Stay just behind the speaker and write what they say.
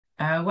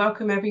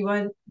Welcome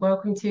everyone.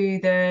 Welcome to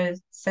the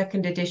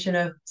second edition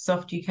of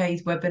Soft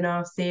UK's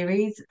webinar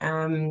series.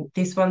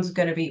 This one's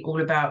going to be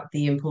all about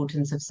the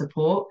importance of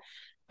support.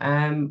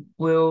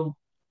 We'll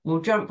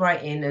jump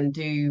right in and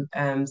do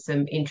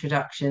some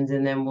introductions,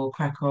 and then we'll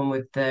crack on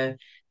with the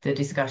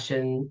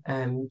discussion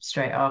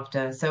straight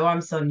after. So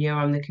I'm Sonia.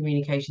 I'm the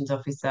communications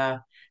officer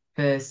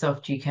for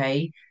Soft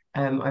UK.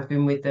 I've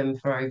been with them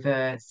for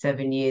over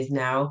 7 years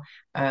now.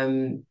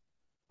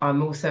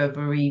 I'm also a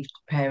bereaved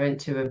parent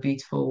to a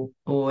beautiful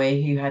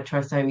boy who had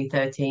trisomy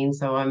 13.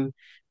 So I'm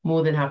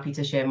more than happy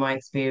to share my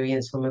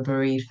experience from a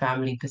bereaved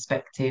family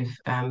perspective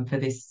for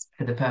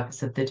the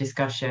purpose of the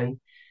discussion.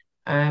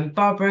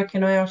 Barbara,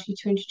 can I ask you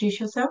to introduce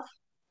yourself?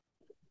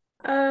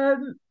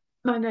 Um,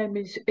 my name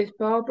is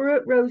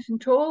Barbara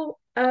Rosenthal.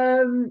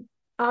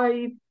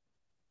 I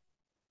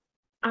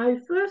I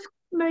first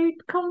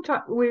made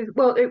contact with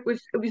it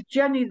was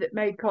Jenny that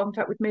made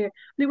contact with me. And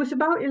it was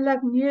about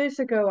 11 years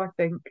ago, I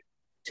think,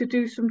 to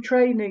do some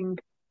training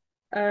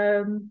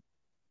um,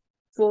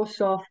 for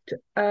Soft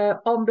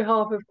on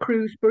behalf of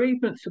Crew's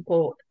bereavement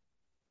support,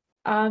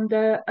 and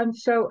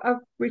so I've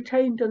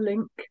retained a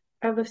link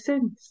ever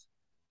since.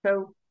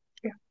 So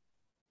yeah,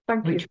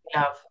 thank Which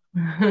you.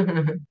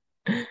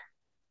 we love.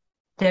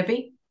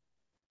 Debbie?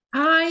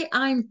 Hi,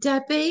 I'm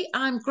Debbie.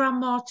 I'm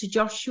grandma to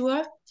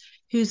Joshua,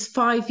 who's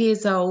 5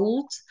 years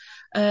old.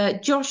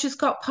 Josh has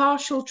got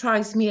partial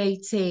trisomy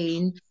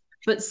 18,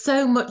 but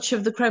so much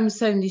of the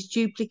chromosome is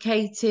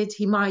duplicated.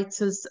 He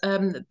might as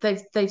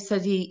they've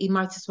said he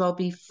might as well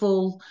be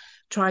full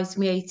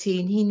trisomy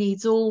 18. He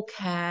needs all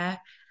care.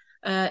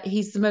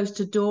 He's the most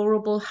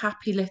adorable,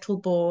 happy little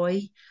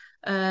boy.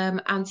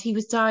 And he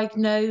was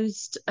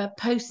diagnosed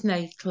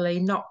postnatally,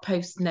 not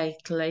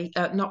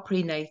not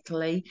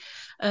prenatally.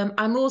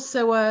 I'm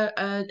also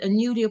a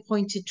newly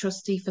appointed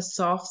trustee for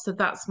SOF, so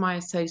that's my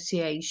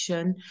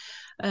association.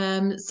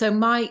 So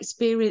my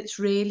experience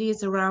really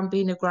is around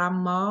being a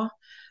grandma,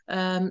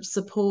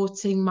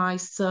 supporting my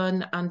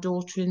son and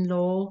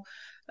daughter-in-law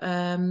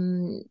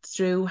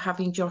through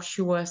having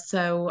Joshua.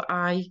 So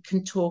I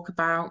can talk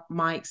about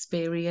my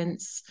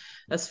experience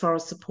as far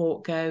as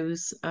support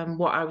goes and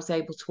what I was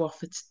able to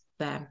offer to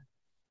them.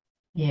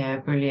 Yeah,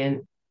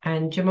 brilliant.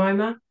 And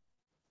Jemima?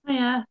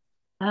 Hiya.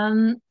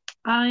 Um,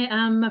 I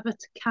am mother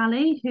to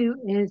Callie, who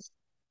is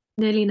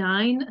nearly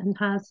 9 and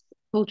has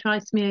full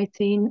trisomy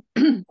 18.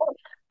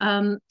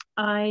 um,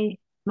 my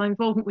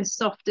involvement with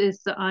Soft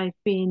is that I've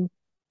been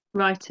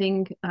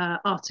writing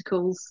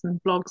articles and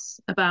blogs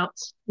about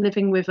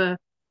living with a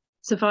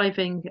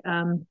surviving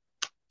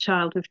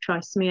child with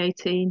trisomy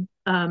 18,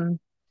 and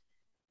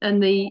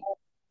the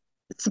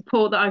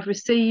support that I've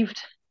received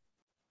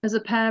as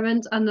a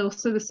parent, and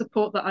also the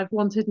support that I've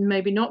wanted and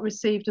maybe not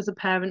received as a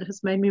parent,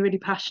 has made me really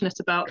passionate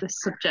about this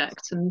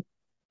subject. And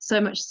so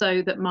much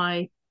so that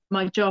my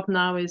job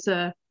now is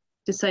a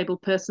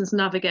disabled persons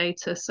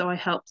navigator. So I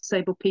help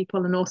disabled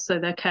people and also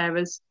their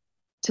carers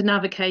to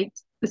navigate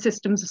the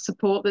systems of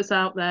support that's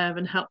out there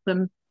and help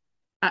them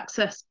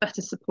access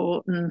better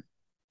support and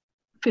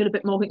feel a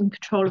bit more in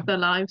control of their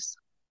lives.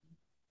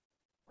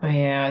 Oh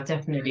yeah,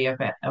 definitely. I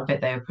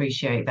bet they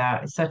appreciate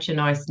that. It's such a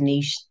nice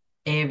niche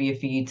area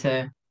for you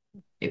to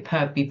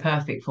be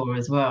perfect for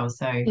as well.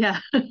 So Yeah,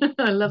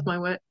 I love my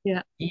work.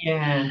 Yeah.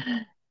 yeah.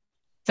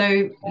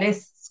 So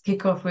let's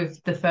kick off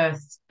with the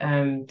first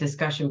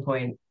discussion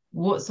point.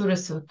 What sort of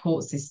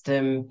support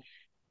system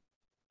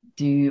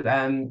do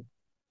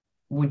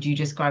would you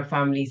describe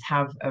families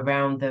have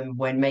around them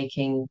when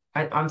making,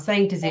 I'm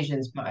saying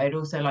decisions, but I'd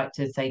also like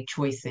to say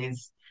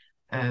choices,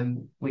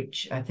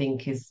 which I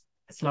think is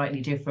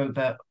slightly different,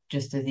 but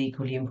just as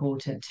equally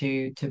important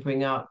to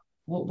bring up.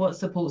 What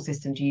support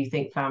system do you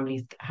think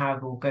families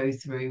have or go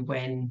through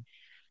when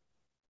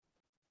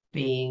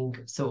being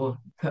sort of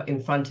put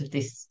in front of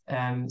this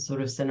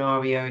sort of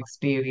scenario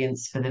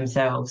experience for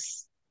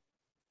themselves?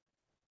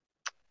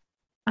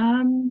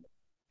 Um,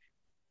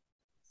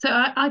 so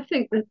I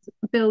think that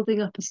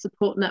building up a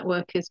support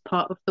network is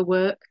part of the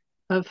work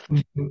of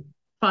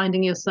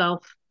finding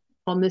yourself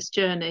on this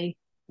journey,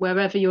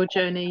 wherever your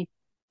journey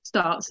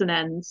starts and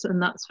ends,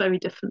 and that's very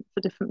different for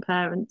different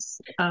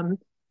parents.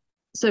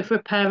 So for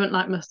a parent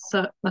like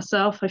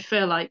myself, I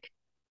feel like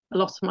a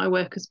lot of my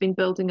work has been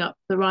building up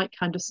the right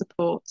kind of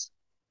support,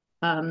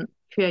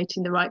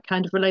 creating the right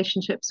kind of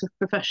relationships with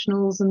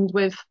professionals, and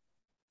with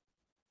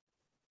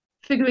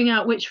figuring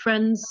out which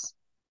friends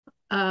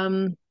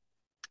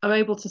are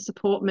able to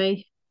support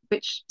me,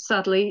 which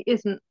sadly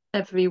isn't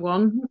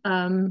everyone,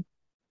 and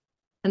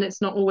it's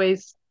not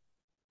always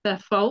their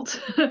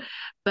fault.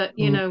 But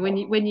you know,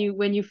 when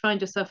you find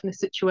yourself in a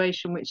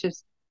situation which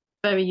is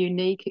very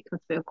unique, it can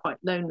feel quite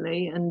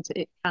lonely, and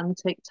it can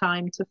take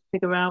time to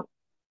figure out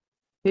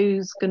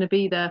who's going to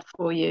be there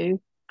for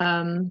you.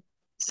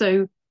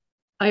 So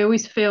I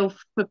always feel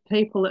for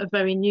people that are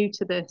very new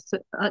to this,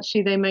 that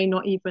actually they may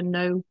not even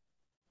know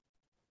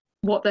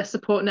what their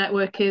support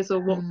network is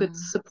or what good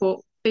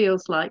support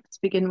feels like to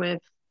begin with.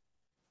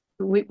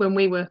 When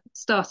we were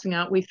starting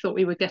out, we thought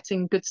we were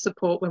getting good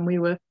support when we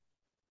were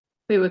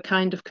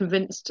kind of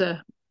convinced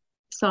to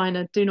sign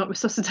a do not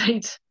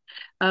resuscitate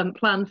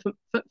plan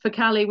for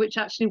Callie, which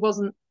actually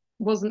wasn't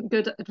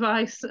good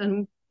advice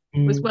and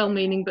was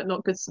well-meaning but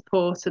not good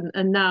support.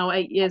 And now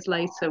 8 years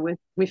later,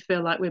 we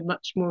feel like we're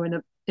much more in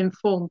an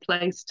informed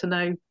place to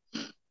know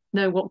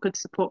what good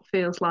support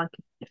feels like,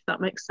 if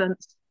that makes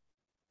sense.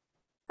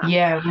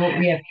 Yeah,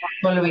 well, yeah.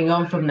 Following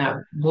on from that,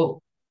 what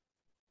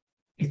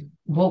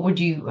would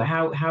you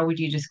how would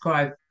you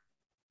describe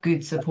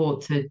good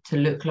support to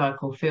look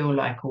like or feel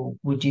like, or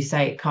would you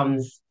say it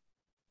comes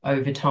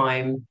over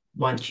time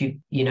once you've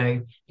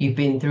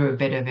been through a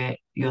bit of it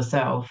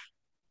yourself?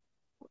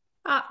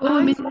 Oh, I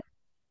I mean,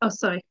 oh,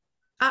 sorry.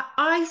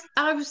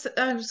 I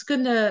was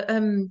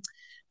gonna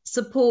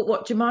support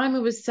what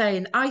Jemima was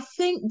saying. I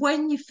think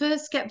when you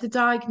first get the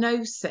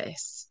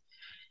diagnosis,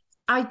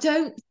 I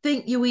don't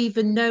think you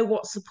even know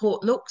what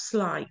support looks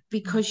like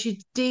because you're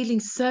dealing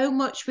so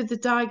much with the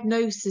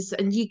diagnosis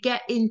and you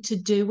get into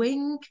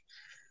doing.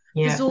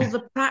 There's Yeah. all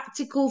the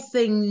practical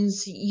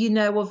things,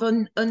 of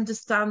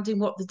understanding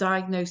what the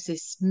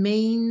diagnosis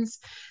means.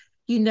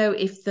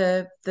 If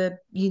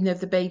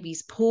the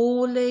baby's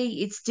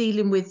poorly, it's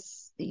dealing with,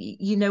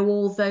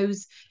 all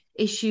those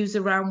issues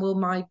around will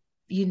my,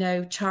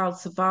 child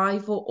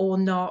survive or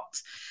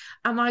not.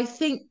 And I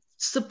think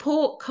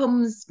support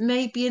comes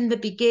maybe in the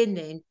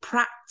beginning,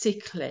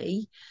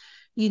 practically,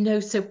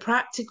 so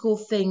practical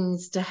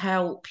things to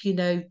help,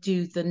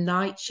 do the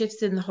night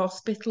shifts in the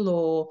hospital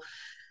or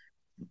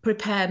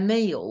prepare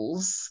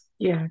meals.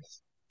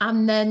 Yes.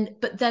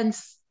 But then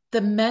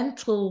the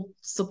mental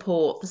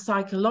support, the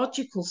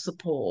psychological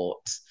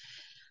support,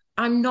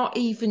 I'm not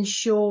even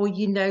sure,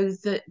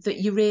 that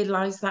you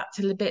realise that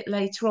till a bit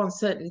later on.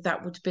 Certainly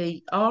that would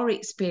be our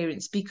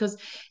experience because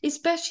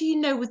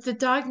especially, with the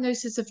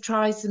diagnosis of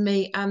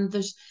trisomy and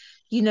the,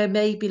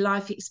 maybe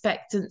life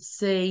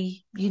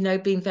expectancy,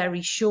 being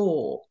very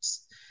short,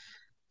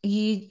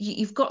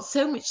 you've got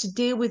so much to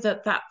deal with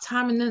at that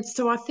time. And then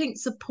so I think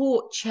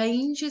support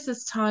changes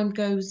as time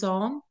goes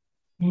on.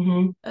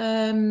 Hmm.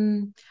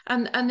 And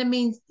I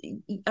mean,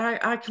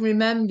 I can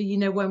remember,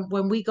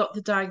 when we got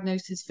the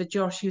diagnosis for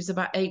Josh, he was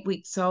about 8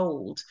 weeks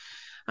old.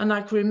 And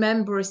I can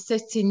remember us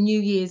sitting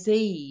New Year's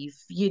Eve,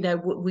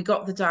 we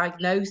got the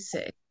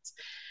diagnosis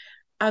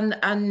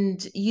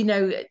and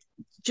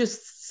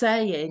just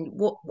saying,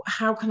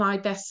 how can I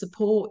best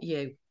support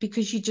you?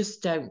 Because you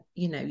just don't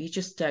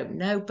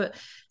know. But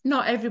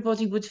not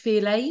everybody would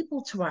feel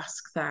able to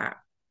ask that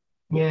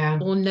Yeah.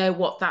 or know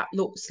what that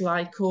looks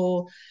like.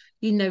 Or,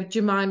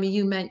 Jemima,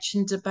 you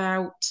mentioned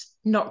about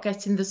not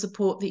getting the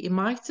support that you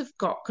might have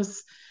got,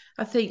 because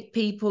I think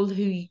people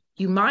who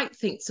you might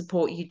think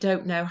support you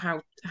don't know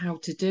how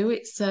to do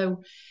it.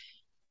 So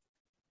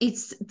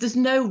there's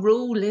no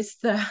rule, is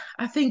there?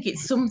 I think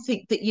it's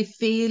something that you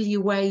feel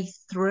your way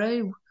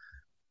through.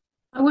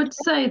 I would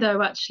say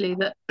though, actually,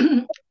 that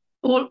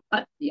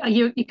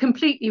you're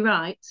completely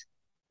right,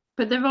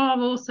 but there are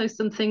also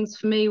some things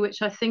for me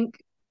which I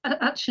think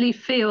actually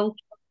feel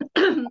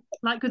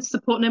like good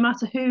support, no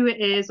matter who it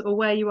is or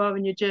where you are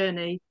in your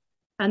journey.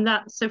 And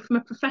so from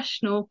a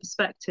professional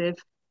perspective,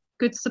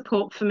 good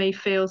support for me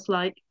feels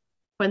like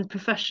when the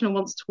professional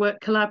wants to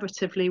work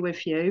collaboratively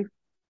with you,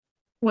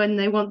 when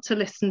they want to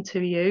listen to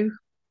you,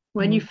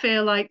 when you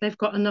feel like they've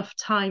got enough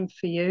time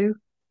for you,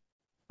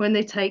 when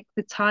they take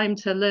the time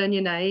to learn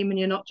your name and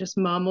you're not just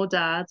mum or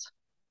dad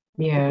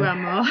or Yeah.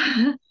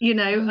 grandma,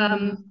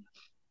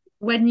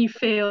 when you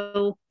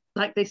feel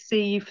like they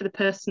see you for the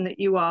person that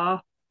you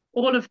are,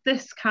 all of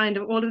this kind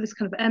of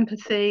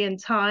empathy and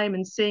time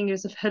and seeing you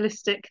as a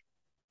holistic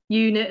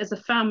unit, as a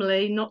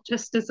family, not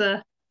just as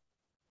a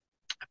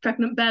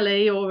pregnant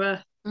belly or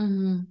a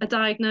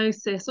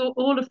diagnosis, or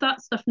all of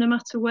that stuff, no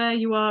matter where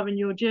you are in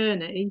your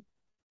journey,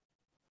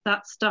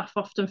 that stuff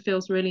often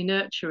feels really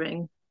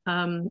nurturing.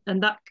 And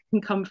that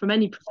can come from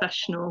any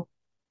professional.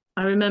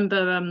 I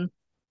remember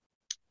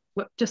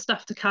just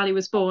after Callie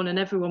was born and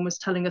everyone was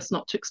telling us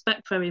not to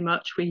expect very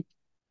much, we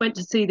went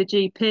to see the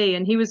GP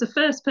and he was the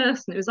first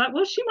person. It was like,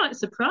 well, she might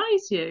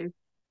surprise you.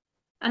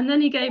 And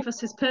then he gave us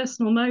his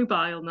personal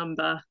mobile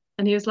number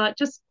and he was like,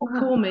 just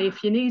call me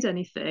if you need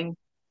anything.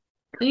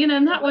 And,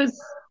 and that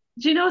was,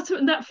 do you know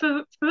what, that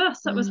for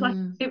us, that was like,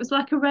 it was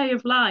like a ray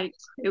of light.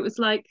 It was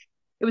like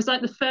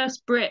the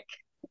first brick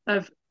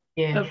of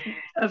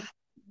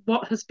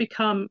what has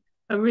become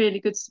a really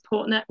good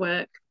support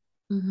network.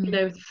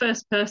 The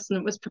first person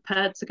that was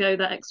prepared to go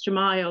that extra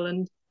mile.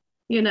 And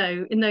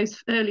in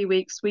those early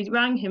weeks we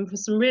rang him for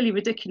some really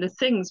ridiculous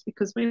things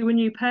because we were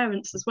new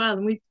parents as well,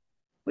 and we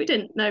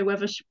didn't know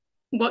whether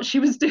what she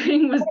was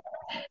doing was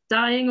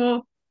dying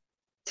or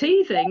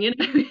teething.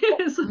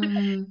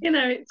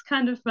 It's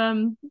kind of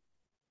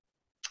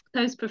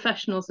those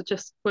professionals are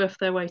just worth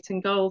their weight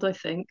in gold, I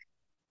think.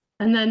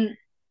 And then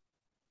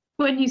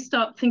when you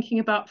start thinking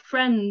about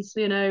friends,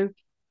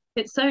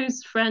 it's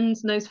those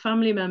friends and those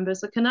family members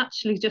that can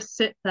actually just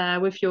sit there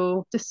with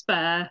your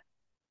despair,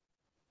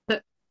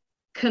 that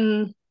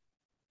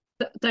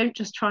don't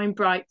just try and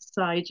bright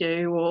side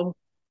you, or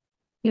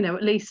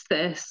at least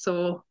this,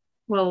 or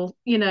well,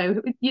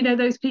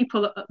 those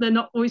people that they're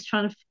not always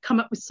trying to come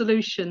up with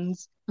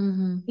solutions.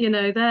 They're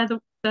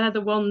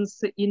the ones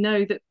that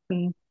that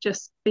can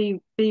just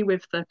be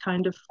with the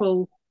kind of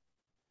full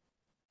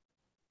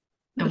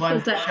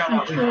depth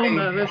and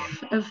trauma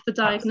of the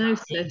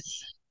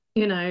diagnosis.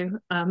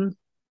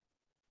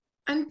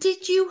 And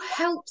did you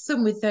help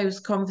them with those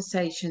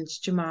conversations,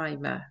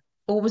 Jemima?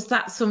 Or was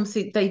that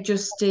something they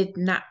just did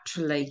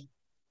naturally?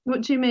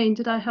 What do you mean?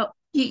 Did I help?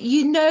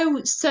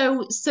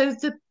 So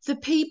the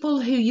people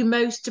who you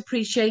most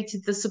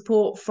appreciated the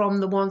support from,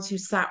 the ones who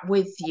sat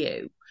with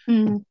you,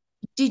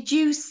 did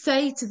you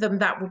say to them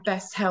that would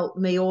best help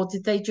me, or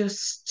did they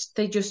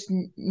just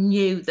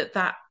knew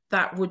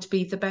that would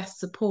be the best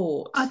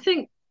support? I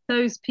think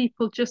those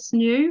people just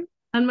knew.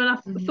 And when I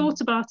thought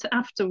about it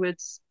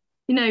afterwards,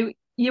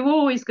 you're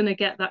always going to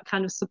get that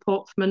kind of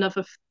support from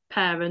another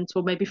parent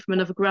or maybe from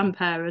another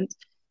grandparent,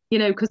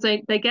 because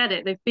they get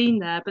it, they've been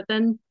there. But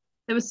then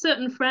there were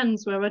certain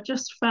friends where I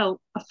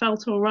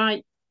felt all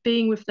right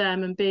being with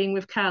them and being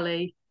with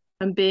Callie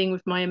and being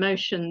with my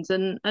emotions.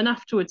 And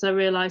afterwards I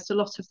realised a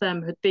lot of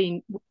them had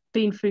been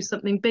through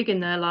something big in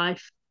their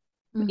life.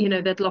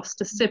 They'd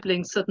lost a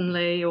sibling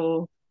suddenly,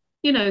 or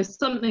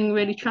something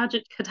really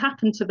tragic had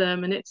happened to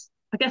them. And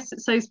I guess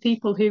it's those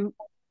people who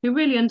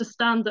really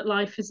understand that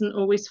life isn't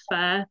always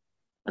fair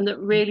and that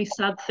really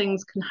sad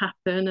things can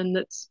happen, and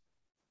that's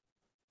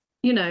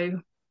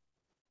no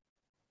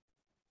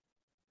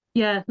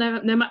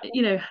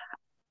matter,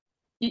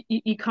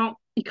 you can't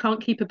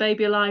keep a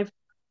baby alive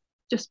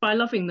just by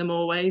loving them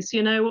always.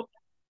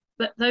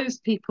 That those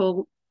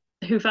people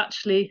who've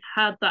actually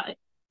had that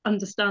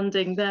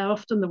understanding, they're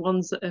often the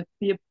ones that are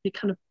your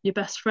kind of your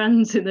best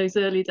friends in those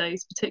early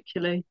days,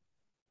 particularly.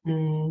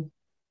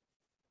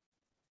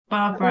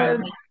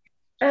 Barbara,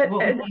 what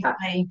would you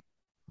say?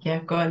 Yeah,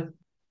 go on.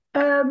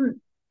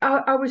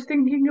 I was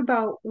thinking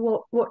about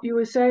what you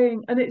were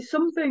saying, and it's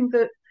something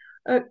that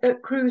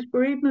at Crew's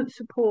bereavement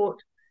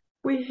support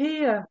we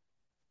hear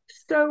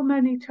so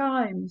many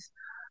times,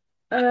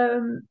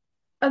 and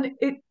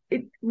it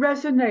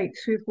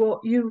resonates with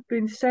what you've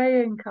been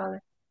saying, Callie.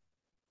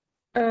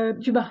 It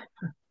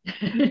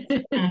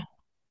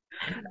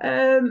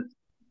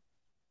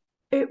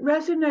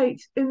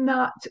resonates in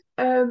that.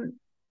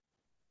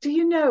 Do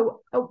you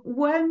know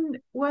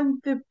when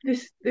the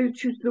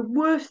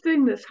worst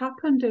thing that's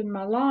happened in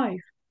my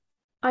life,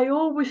 I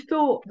always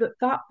thought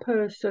that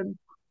person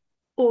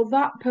or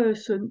that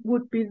person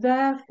would be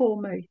there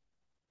for me,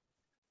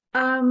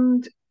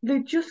 and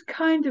they just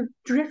kind of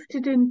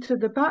drifted into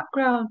the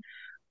background.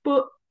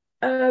 But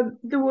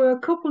there were a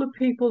couple of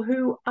people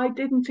who I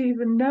didn't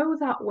even know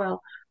that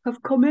well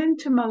have come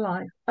into my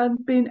life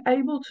and been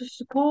able to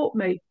support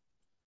me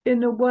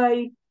in a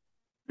way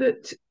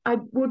that I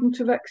wouldn't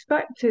have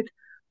expected.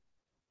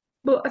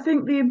 But I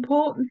think the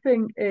important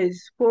thing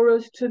is for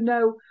us to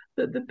know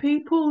that the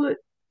people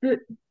that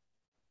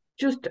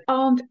just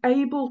aren't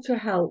able to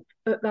help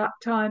at that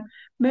time,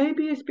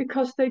 maybe it's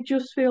because they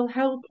just feel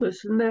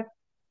helpless and they're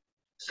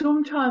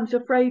sometimes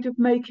afraid of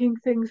making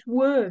things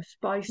worse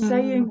by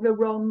saying the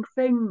wrong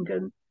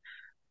thing.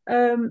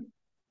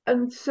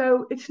 And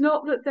so it's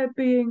not that they're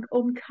being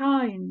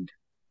unkind.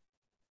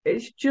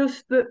 It's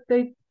just that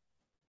they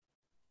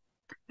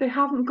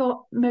haven't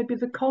got maybe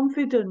the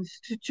confidence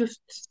to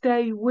just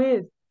stay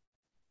with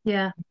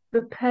the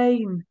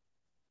pain.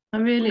 I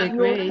really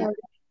agree.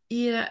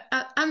 Yeah,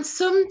 and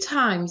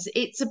sometimes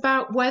it's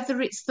about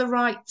whether it's the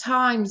right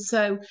time.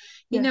 So,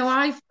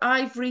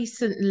 I've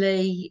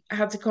recently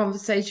had a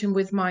conversation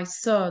with my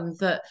son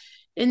that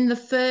in the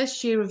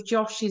first year of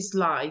Josh's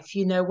life,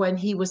 when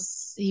he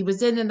was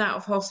in and out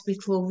of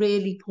hospital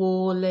really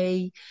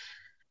poorly,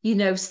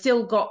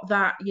 still got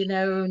that,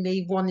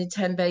 only 1 in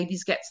 10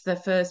 babies get to their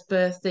first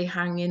birthday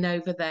hanging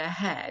over their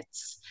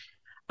heads.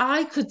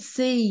 I could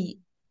see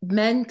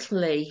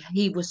mentally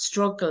he was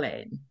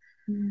struggling.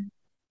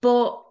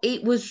 But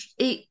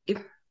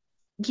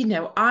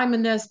I'm a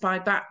nurse by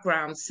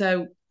background,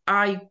 so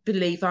I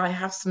believe I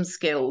have some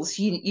skills,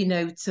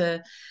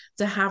 to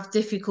have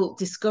difficult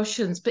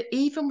discussions. But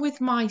even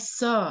with my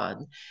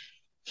son,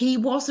 he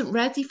wasn't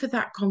ready for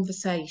that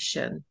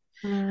conversation.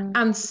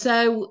 And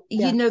so,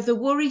 the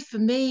worry for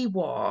me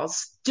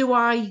was, do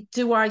I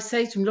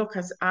say to him, look,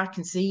 as I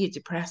can see you're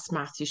depressed,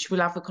 Matthew,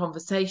 we'll have a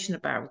conversation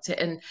about it.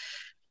 And,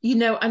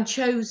 and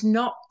chose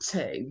not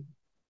to.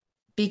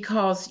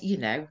 Because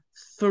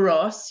for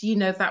us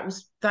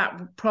that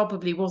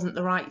probably wasn't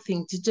the right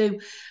thing to do.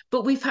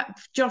 But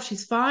Josh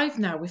is 5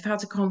 now, we've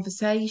had a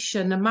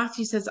conversation, and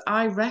Matthew says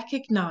I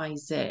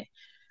recognize it,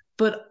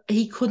 but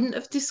he couldn't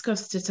have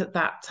discussed it at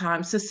that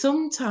time. So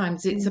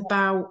sometimes it's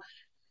about,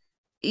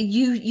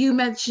 you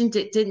mentioned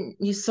it, didn't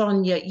you,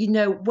 Sonia?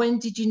 When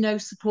did you know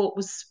support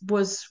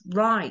was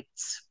right?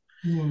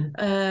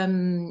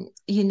 And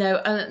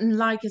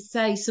like I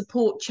say,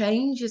 support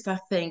changes, I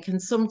think, and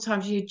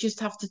sometimes you just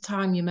have to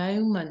time your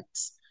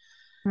moments.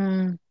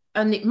 And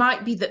it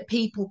might be that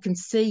people can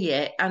see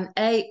it, and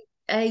A,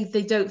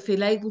 they don't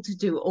feel able to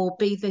do it, or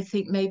B, they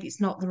think maybe it's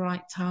not the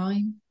right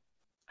time.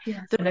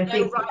 There are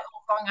no right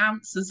or wrong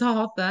answers,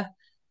 are there?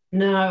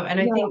 No, and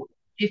I No. think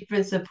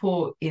different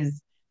support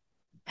is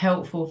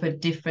helpful for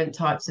different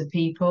types of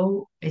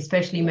people,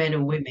 especially men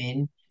and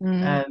women.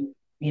 Mm.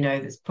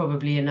 That's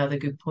probably another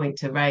good point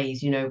to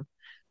raise.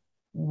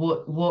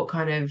 What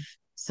kind of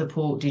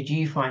support did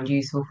you find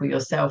useful for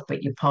yourself,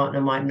 but your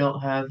partner might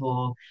not have,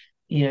 or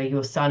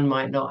your son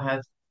might not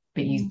have,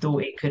 but you Mm.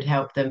 thought it could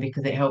help them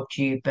because it helped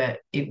you, but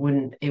it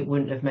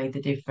wouldn't have made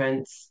the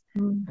difference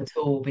Mm. at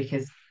all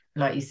because,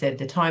 like you said,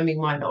 the timing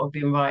might not have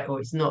been right, or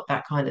it's not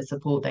that kind of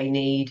support they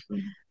need.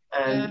 Mm.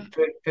 Yeah.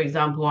 For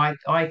example,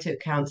 I took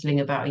counselling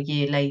about a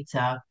year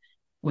later,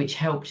 which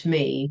helped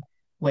me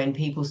when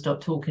people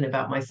stopped talking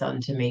about my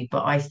son to me,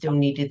 but I still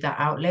needed that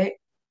outlet.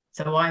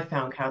 So I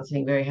found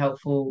counselling very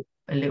helpful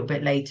a little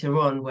bit later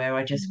on, where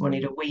I just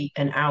wanted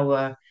an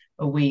hour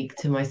a week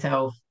to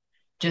myself,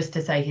 just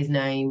to say his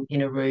name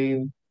in a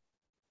room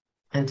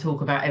and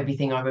talk about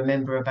everything I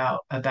remember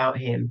about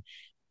him,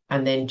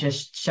 and then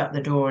just shut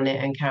the door on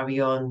it and carry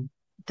on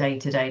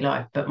day-to-day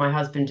life. But my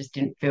husband just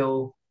didn't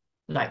feel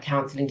like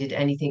counseling did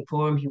anything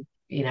for him.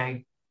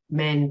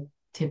 Men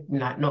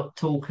like not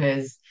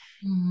talkers.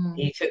 Mm.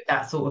 He took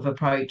that sort of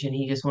approach and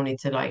he just wanted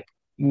to like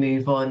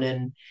move on.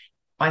 And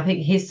I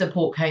think his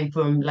support came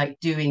from like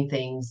doing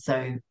things.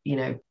 So,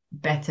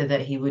 better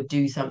that he would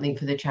do something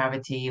for the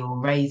charity or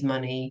raise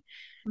money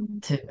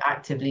Mm. to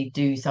actively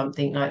do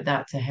something like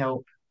that to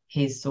help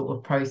his sort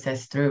of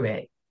process through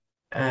it.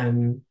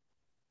 Um,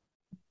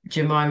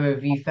 Jemima,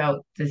 have you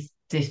felt this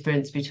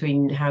difference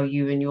between how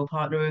you and your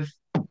partner have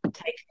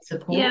taken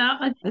support?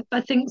 Yeah,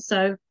 I think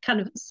so.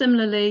 Kind of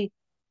similarly,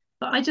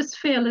 but I just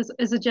feel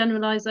as a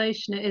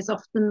generalization, it is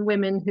often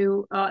women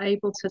who are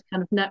able to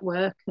kind of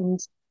network. And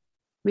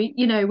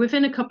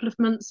within a couple of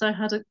months, I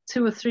had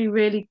two or three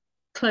really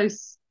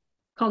close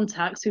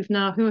contacts who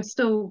are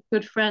still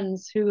good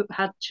friends who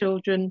had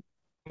children,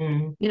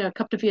 Mm, a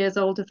couple of years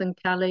older than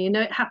Callie.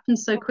 It happened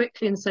so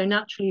quickly and so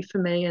naturally for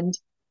me. And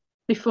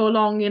before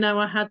long,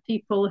 I had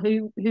people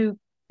who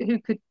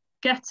could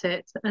get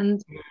it. And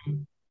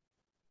mm,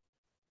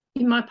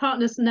 my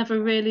partner's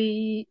never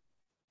really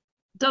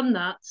done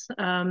that.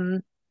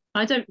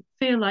 I don't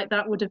feel like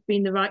that would have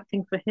been the right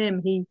thing for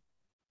him. He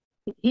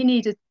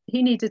needed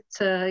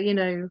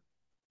to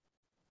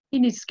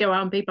go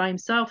out and be by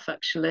himself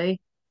actually.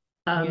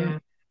 Um,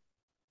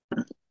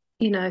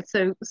 yeah.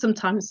 so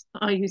sometimes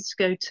I used to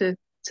go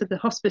to the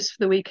hospice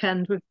for the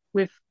weekend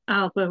with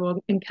Alba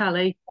or in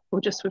Calais or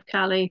just with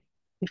Callie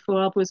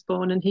before Alba was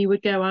born, and he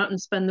would go out and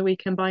spend the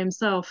weekend by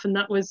himself, and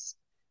that was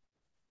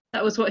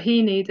what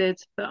he needed.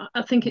 But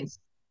I think it's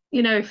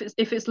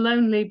if it's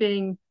lonely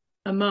being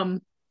a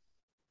mum,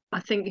 I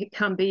think it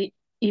can be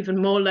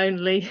even more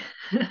lonely.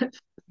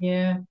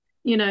 Yeah.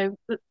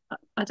 But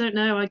I don't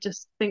know. I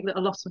just think that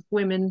a lot of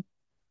women,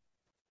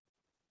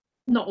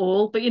 not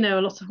all, but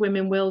a lot of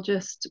women will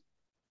just,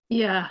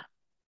 yeah,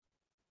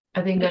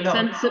 I think a make lot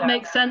of sense. It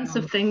makes sense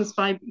of things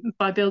by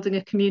building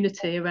a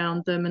community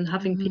around them and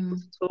having people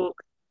Mm. to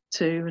talk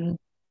to. And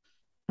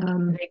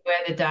I think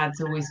where the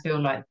dads always feel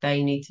like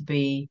they need to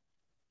be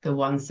the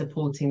ones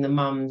supporting the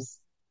mums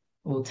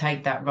or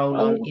take that role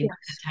on Oh, yes.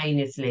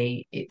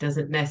 instantaneously, it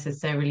doesn't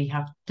necessarily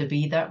have to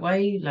be that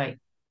way. Like,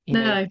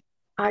 no,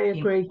 I people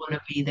agree. want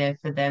to be there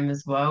for them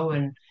as well.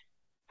 And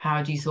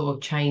how do you sort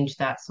of change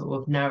that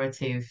sort of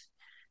narrative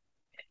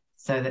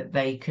so that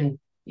they can,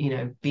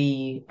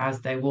 be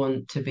as they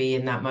want to be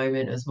in that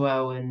moment as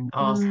well and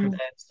ask for the mm,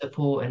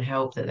 support and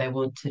help that they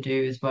want to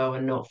do as well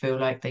and not feel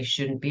like they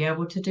shouldn't be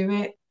able to do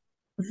it.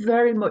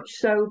 Very much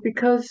so,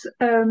 because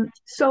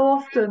so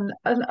often,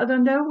 and I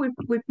know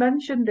we've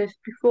mentioned this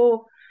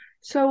before,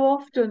 so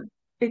often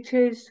it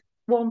is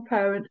one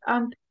parent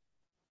and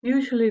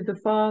usually the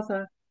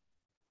father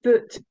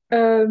that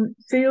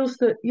feels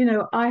that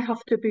I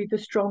have to be the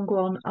strong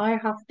one. I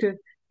have to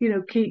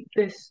keep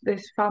this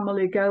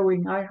family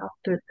going. I have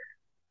to,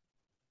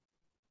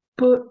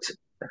 but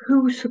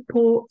who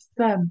supports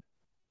them?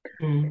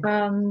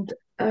 Mm,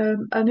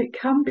 And it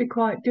can be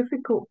quite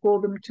difficult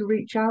for them to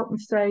reach out and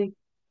say,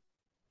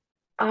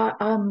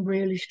 I'm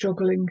really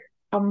struggling.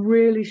 I'm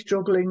really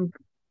struggling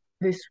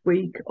this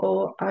week,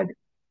 or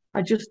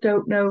I just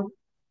don't know.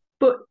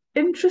 But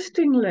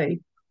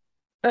interestingly,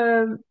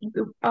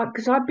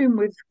 because I've been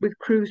with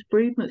Cruise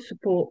Bereavement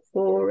Support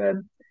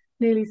for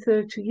nearly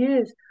 30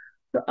 years,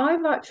 but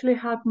I've actually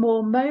had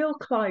more male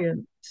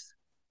clients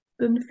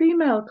than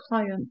female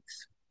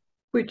clients,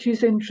 which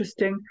is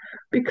interesting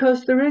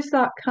because there is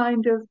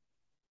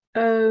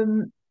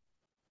um,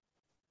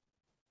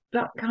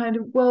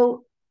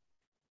 well,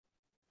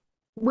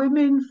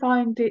 women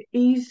find it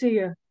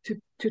easier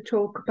to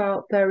talk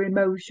about their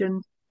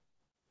emotions.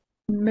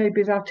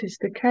 Maybe that is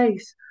the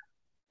case,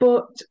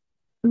 but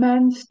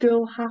men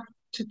still have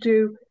to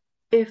do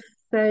if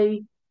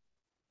they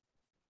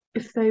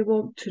if they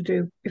want to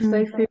do, if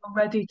they mm, feel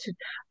ready to.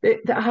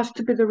 That has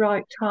to be the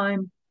right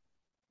time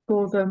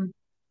for them,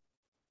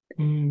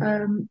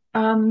 mm,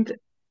 and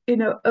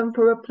and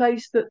for a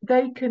place that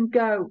they can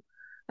go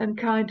and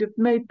kind of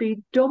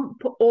maybe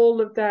dump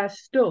all of their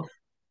stuff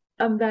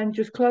and then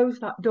just close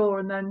that door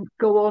and then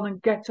go on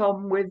and get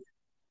on with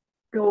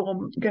go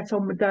on, get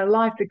on with their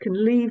life. They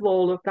can leave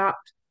all of that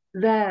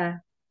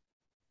there.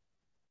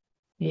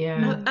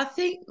 Yeah. I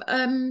think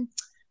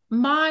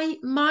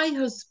my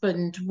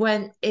husband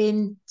went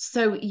in,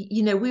 so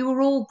we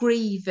were all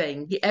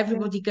grieving.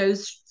 Everybody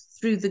goes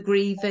through the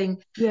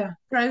grieving Yeah.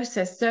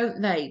 process,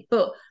 don't they?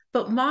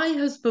 But my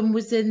husband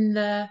was in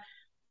there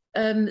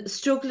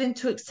struggling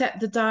to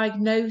accept the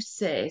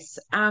diagnosis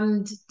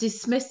and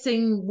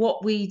dismissing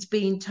what we'd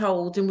been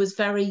told, and was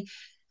very,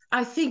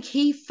 I think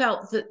he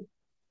felt that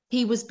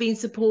he was being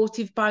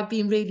supportive by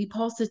being really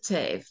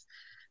positive,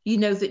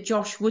 that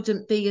Josh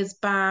wouldn't be as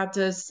bad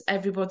as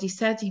everybody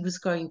said he was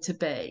going to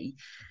be.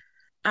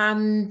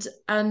 And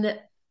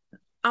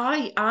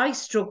I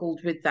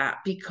struggled with that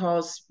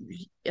because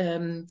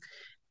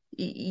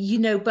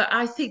but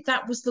I think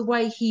that was the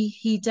way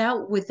he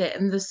dealt with it,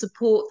 and the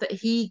support that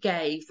he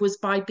gave was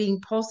by being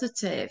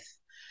positive.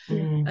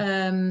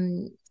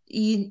 Mm.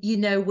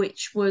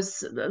 Which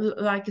was,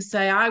 like I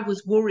say, I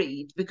was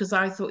worried because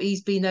I thought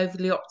he's been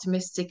overly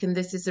optimistic and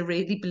this is a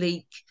really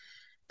bleak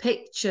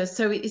picture.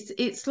 So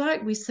it's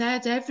like we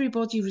said,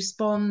 everybody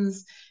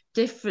responds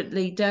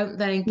differently, don't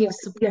they, and give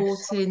support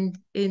in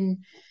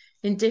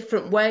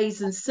different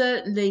ways. And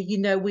certainly,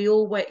 we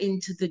all went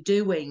into the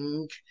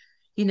doing,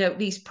 at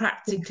least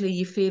practically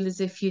you feel as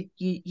if you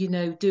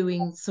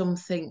doing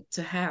something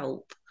to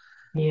help.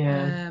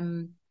 Yeah.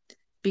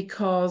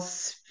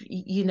 Because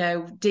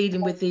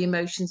dealing with the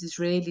emotions is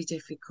really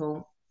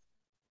difficult.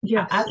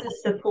 Yes. As a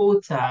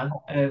supporter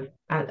of,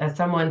 as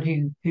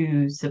someone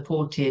who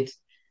supported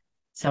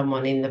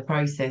someone in the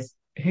process,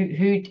 who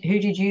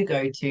did you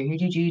go to? Who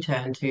did you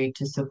turn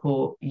to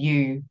support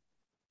you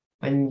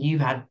when you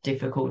had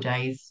difficult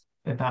days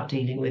about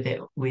dealing with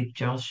it with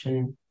Josh?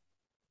 And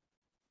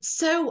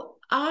So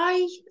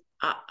I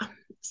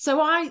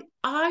so I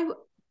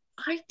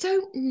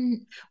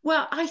don't,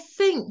 well, I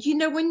think,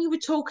 when you were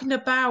talking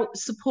about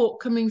support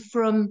coming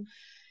from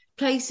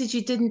places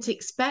you didn't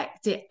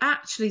expect it,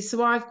 actually,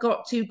 so I've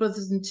got two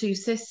brothers and two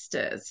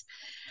sisters,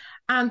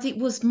 and it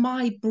was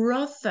my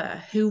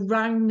brother who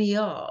rang me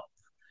up,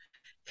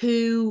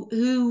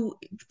 who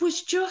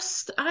was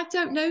just, I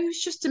don't know, he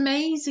was just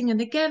amazing.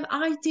 And again,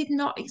 I did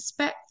not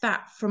expect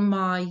that from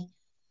my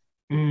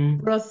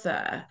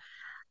brother.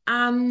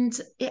 And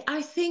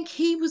I think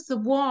he was the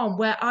one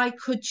where I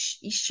could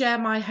share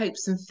my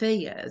hopes and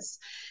fears.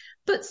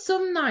 But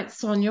some nights,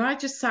 Sonia, I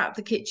just sat at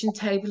the kitchen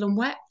table and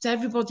wept.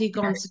 Everybody had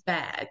gone to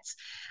bed.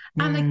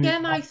 And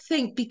again, I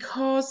think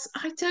because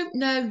I don't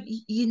know,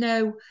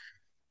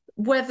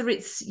 whether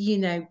it's,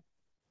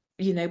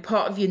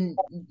 part of your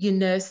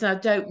nurse, and I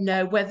don't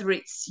know whether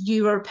it's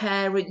you are a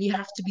parent, you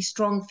have to be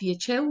strong for your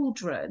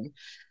children.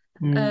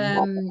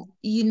 So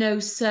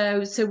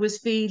was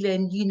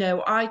feeling,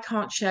 I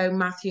can't show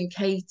Matthew and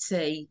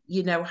Katie,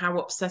 how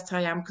upset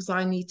I am because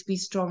I need to be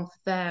strong for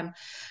them.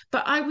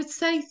 But I would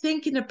say,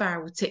 thinking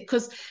about it,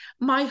 because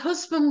my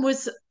husband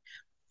was,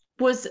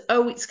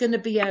 oh, it's going to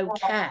be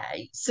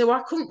okay. So I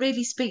couldn't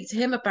really speak to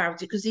him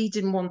about it because he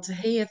didn't want to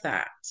hear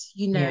that.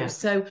 Yeah.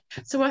 So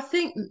I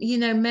think,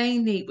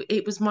 mainly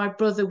it was my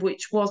brother,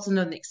 which wasn't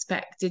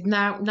unexpected.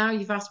 Now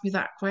you've asked me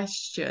that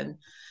question.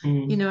 I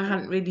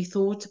hadn't really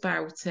thought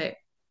about it.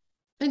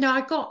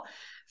 I got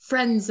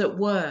friends at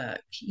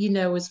work,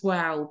 as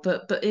well,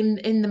 but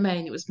in the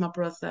main, it was my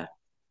brother.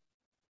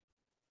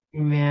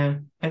 Yeah,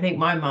 I think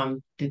my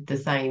mum did the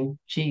same.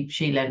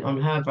 She lent on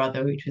her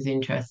brother, which was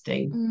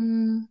interesting.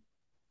 Mm,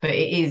 But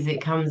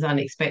it comes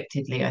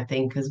unexpectedly, I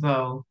think, as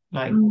well.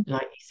 Like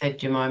you said,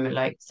 Jemima,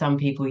 like some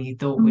people you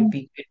thought would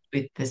be good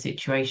with the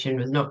situation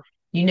was not.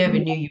 You never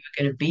knew you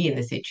were going to be in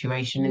the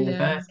situation in the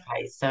yeah. first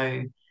place.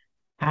 So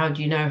how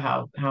do you know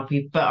how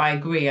people? But I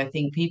agree. I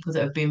think people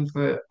that have been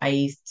through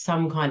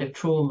some kind of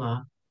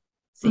trauma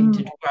seem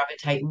to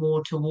gravitate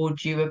more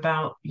towards you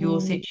about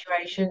your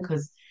situation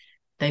because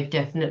they've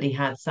definitely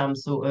had some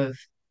sort of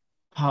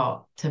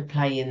part to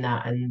play in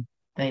that, and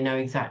they know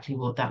exactly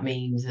what that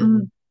means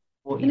and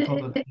what you And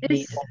probably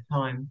need at the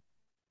time.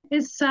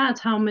 it's sad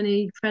how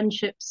many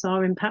friendships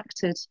are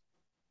impacted.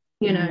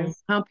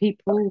 How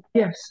people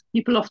Yes.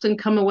 people often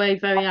come away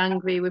very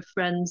angry with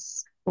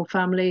friends or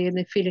family, and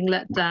they're feeling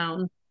let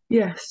down.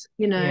 Yes.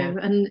 Yeah.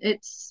 And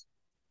it's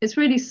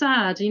really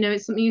sad.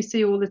 It's something you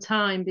see all the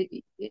time.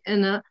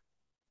 And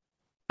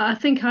I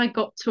think I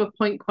got to a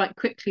point quite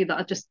quickly that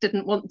I just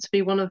didn't want to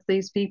be one of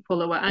these people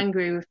that were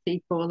angry with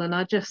people, and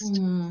I just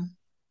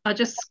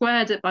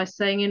squared it by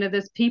saying,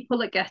 there's people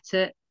that get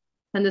it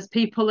and there's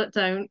people that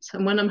don't.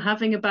 And when I'm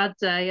having a bad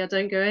day, I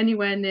don't go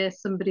anywhere near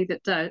somebody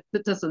that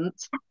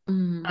doesn't.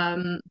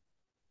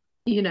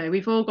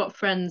 We've all got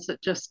friends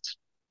that just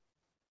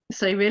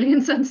say really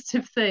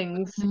insensitive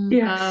things.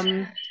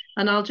 Yes.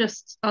 And I'll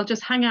just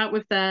hang out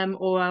with them,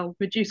 or I'll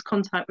reduce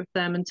contact with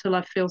them until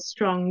I feel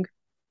strong.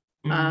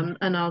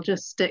 And I'll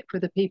just stick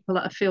with the people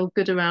that I feel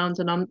good around,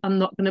 and I'm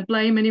not going to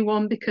blame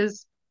anyone,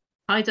 because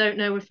I don't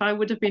know if I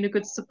would have been a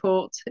good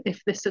support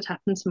if this had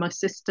happened to my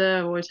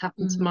sister or it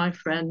happened to my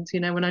friend.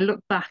 When I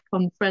look back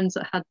on friends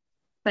that had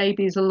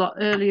babies a lot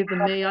earlier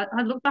than me, I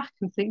look back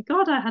and think,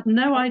 God, I had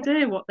no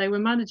idea what they were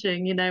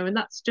managing, and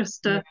that's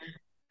just a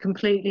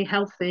completely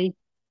healthy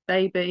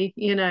baby,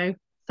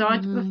 So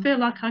I feel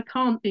like I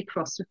can't be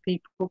cross with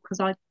people because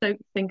I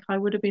don't think I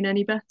would have been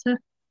any better.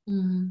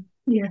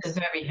 Yes. It's a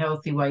very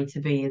healthy way to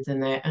be,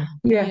 isn't it?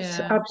 Yes,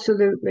 Yeah.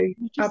 absolutely.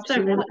 I just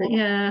don't want, Absolutely.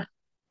 yeah.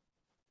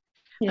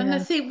 And I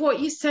Yeah. think what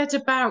you said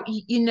about,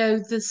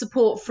 the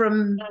support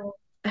from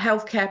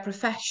healthcare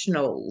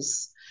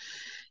professionals,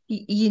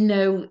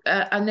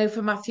 I know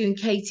for Matthew and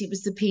Katie, it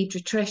was the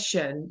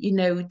paediatrician,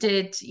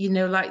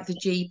 like the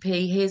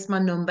GP, here's my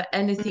number,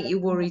 anything you're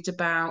worried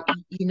about,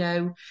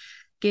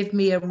 give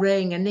me a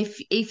ring. And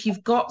if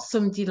you've got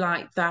somebody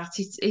like that,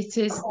 it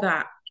is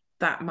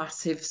that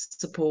massive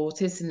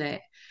support, isn't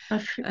it?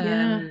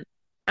 Yeah.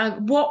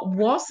 And what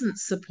wasn't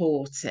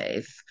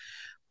supportive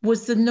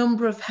was the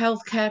number of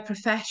healthcare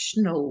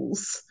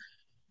professionals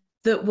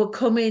that were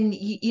coming,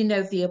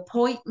 the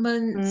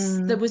appointments.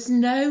 There was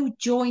no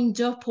joined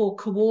up or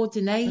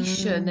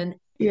coordination. And,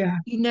 Yeah.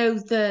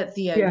 the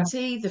Yeah.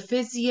 OT, the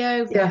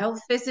physio, the Yeah. health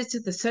visitor,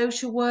 the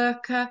social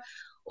worker,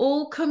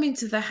 all coming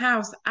to the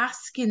house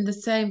asking the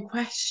same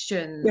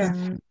questions.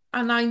 Yeah.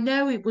 And I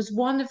know it was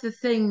one of the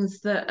things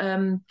that,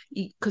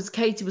 because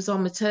Katie was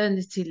on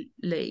maternity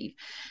leave,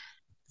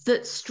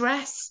 that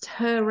stressed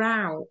her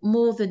out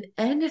more than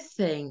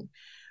anything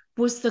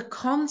was the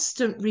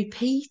constant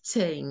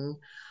repeating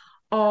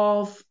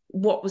of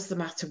what was the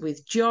matter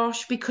with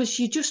Josh, because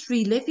you're just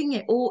reliving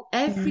it all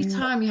every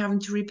time you're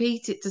having to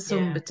repeat it to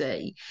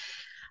somebody.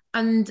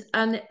 And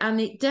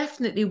it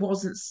definitely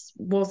wasn't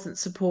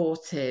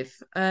supportive.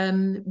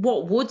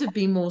 What would have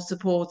been more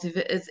supportive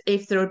is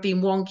if there had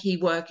been one key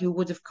worker who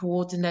would have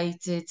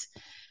coordinated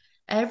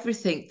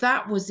everything.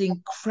 That was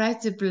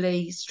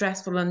incredibly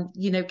stressful. And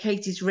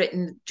Katie's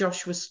written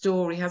Joshua's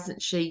story,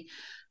 hasn't she,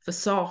 for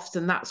Soft?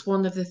 And that's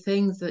one of the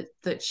things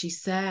that she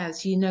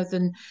says,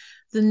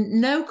 the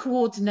no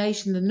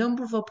coordination, the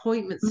number of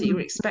appointments that you're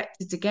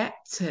expected to get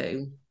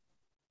to,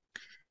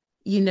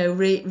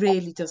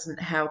 really doesn't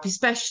help,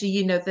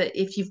 especially, that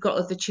if you've got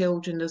other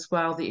children as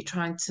well, that you're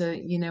trying to,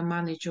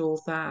 manage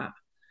all that.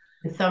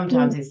 And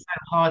sometimes it's so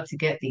hard to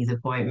get these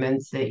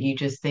appointments that you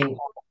just think,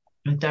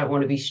 I don't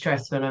want to be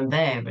stressed when I'm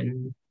there,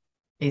 and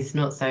it's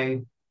not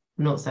so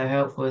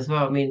helpful as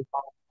well. I mean,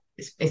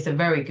 it's a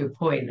very good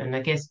point, and I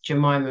guess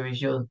Jemima,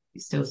 as you're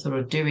still sort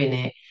of doing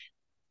it,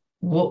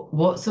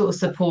 what sort of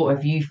support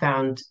have you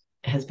found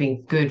has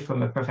been good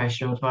from a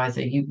professional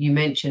advisor? You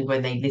mentioned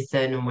when they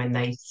listen and when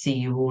they see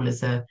you all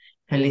as a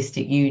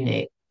holistic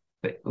unit,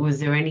 but was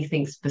there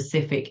anything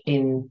specific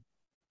in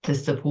the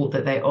support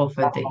that they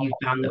offered that you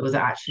found that was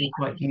actually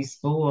quite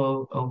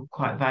useful or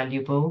quite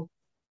valuable?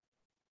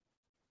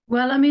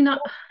 Well, I mean,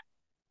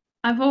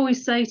 I've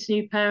always say to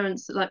new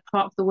parents that like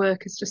part of the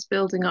work is just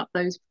building up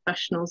those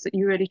professionals that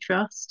you really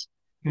trust.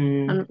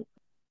 Mm.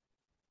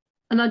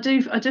 And I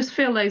just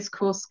feel those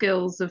core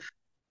skills of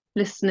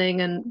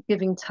listening and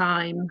giving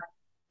time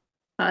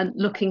and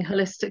looking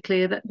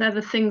holistically, that they're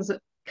the things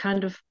that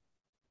kind of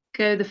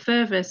go the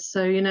furthest.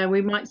 So,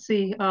 we might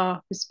see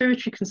our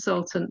respiratory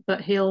consultant,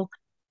 but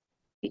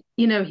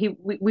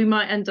we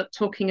might end up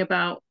talking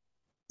about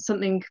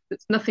something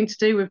that's nothing to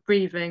do with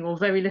breathing or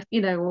very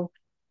little, or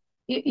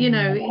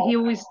he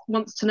always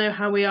wants to know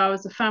how we are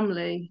as a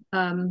family.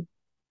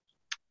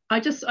 I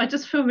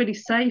just feel really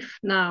safe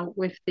now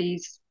with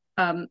these.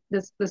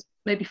 There's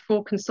maybe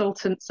 4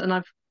 consultants, and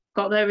I've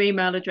got their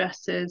email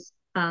addresses,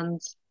 and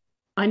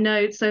I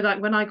know. So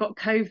like when I got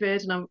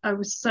COVID, and I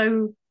was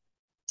so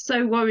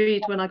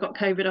worried when I got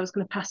COVID, I was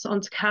going to pass it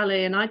on to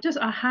Callie, and I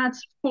had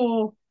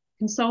 4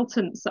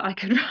 consultants that I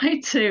could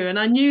write to, and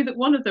I knew that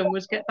one of them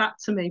would get back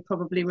to me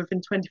probably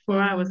within 24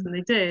 hours, and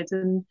they did.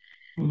 And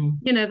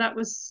that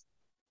was,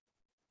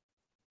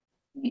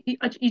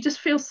 you just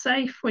feel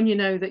safe when you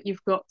know that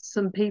you've got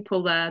some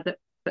people there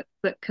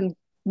that can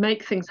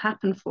make things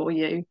happen for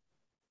you.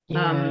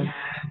 Yeah.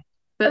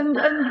 But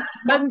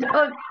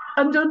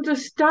and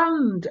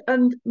understand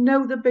and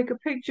know the bigger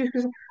picture,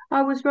 because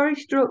I was very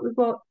struck with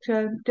what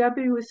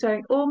Debbie was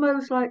saying,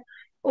 almost like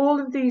all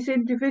of these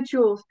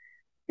individuals,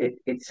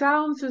 it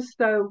sounds as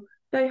though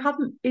they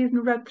hadn't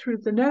even read through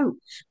the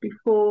notes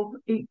before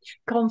each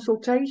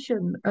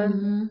consultation.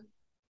 And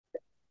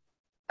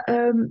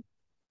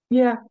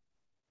yeah,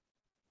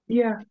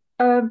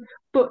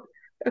 but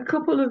a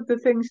couple of the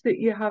things that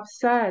you have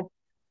said,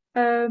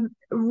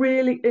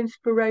 really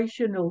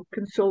inspirational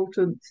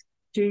consultants,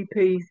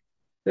 GPs,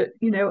 that,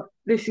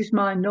 this is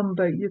my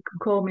number, you can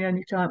call me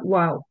anytime.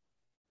 Wow.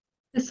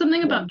 there's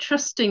something about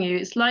trusting you.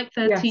 It's like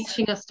they're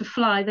teaching us to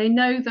fly. They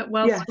know that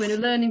whilst we're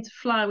learning to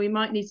fly, we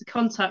might need to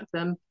contact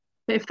them.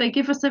 But if they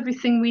give us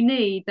everything we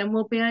need, then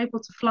we'll be able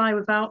to fly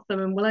without them,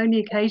 and we'll only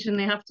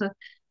occasionally have to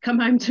come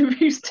home to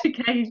roost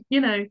again,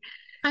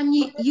 And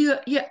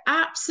you're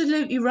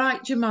absolutely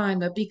right,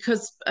 Jemima,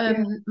 because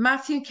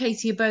Matthew and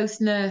Katie are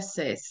both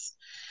nurses.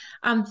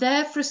 And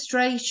their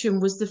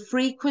frustration was the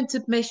frequent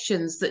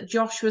admissions that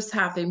Josh was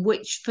having,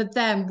 which for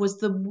them was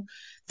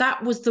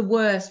that was the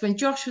worst. When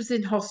Josh was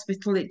in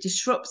hospital, it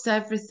disrupts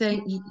everything.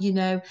 You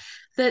know,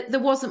 that there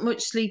wasn't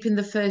much sleep in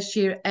the first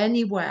year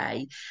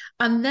anyway.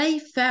 And they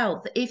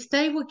felt that if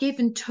they were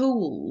given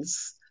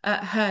tools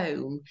at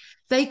home,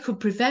 they could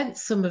prevent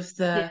some of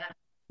the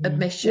Yeah.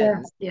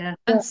 admissions. Yeah.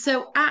 And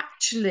so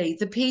actually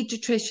the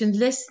pediatrician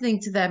listening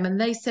to them, and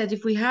they said,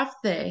 if we have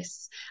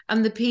this,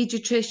 and the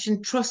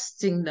pediatrician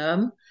trusting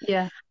them,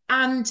 Yeah.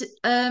 and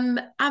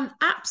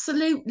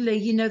absolutely,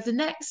 you know, the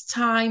next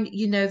time,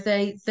 you know,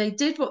 they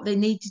did what they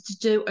needed to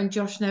do, and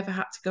Josh never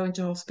had to go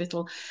into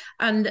hospital,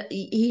 and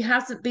he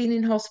hasn't been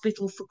in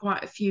hospital for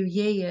quite a few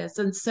years.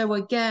 And so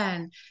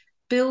again,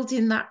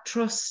 building that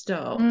trust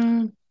up,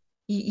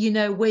 you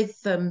know, with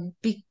them,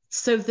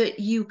 so that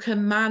you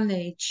can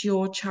manage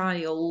your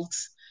child.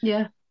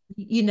 Yeah.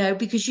 You know,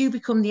 because you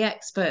become the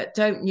expert,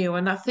 don't you?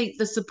 And I think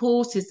the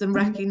support is them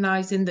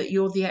recognizing that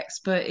you're the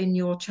expert in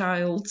your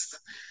child's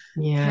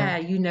care.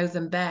 You know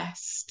them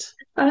best.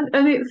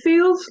 And it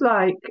feels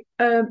like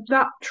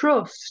that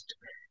trust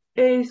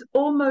is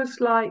almost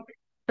like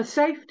a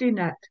safety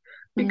net,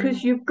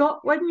 because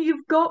when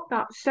you've got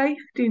that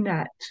safety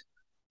net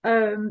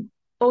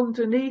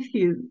underneath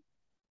you,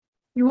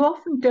 you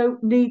often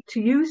don't need to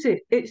use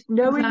it. It's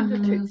knowing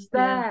that it's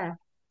there.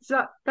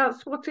 So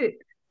that's what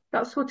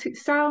it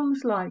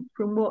sounds like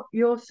from what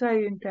you're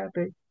saying,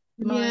 Debbie.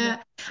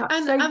 Yeah. That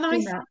And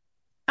safety net.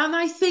 And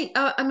I think,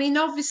 I mean,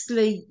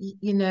 obviously,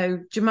 you know,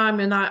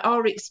 Jemima and I,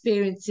 our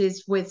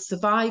experiences with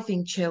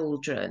surviving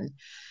children,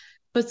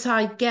 but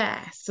I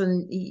guess,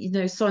 and, you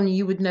know, Sonia,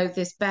 you would know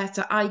this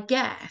better, I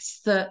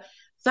guess that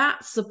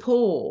that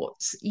support,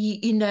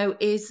 you know,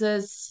 is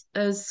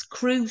as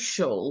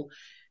crucial,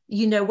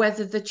 you know,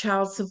 whether the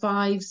child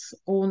survives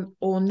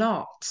or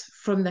not,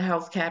 from the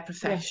healthcare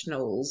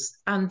professionals,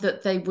 and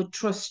that they would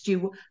trust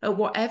you at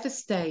whatever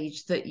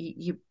stage that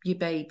your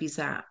baby's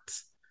at.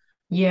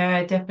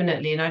 Yeah,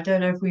 definitely. And I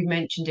don't know if we've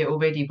mentioned it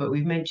already, but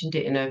we've mentioned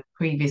it in a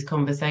previous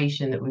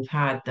conversation that we've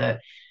had,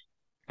 that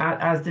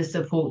as the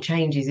support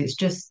changes, it's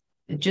just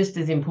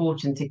as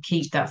important to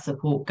keep that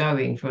support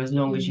going for as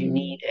long as you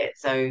need it.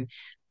 So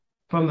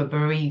from a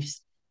bereaved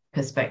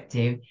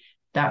perspective,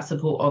 that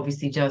support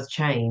obviously does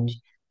change,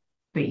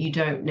 but you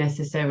don't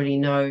necessarily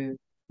know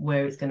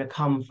where it's going to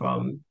come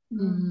from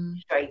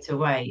straight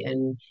away.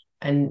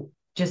 And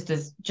just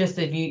as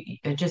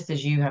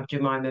you have,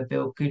 Jemima,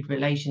 built good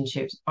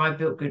relationships, I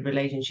built good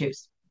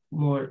relationships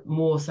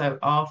more so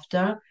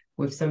after,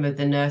 with some of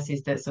the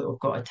nurses that sort of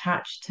got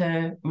attached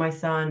to my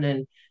son,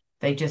 and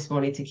they just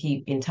wanted to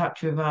keep in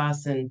touch with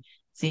us and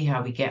see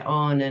how we get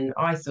on. And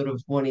I sort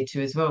of wanted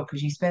to as well,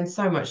 because you spend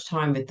so much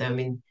time with them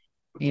in,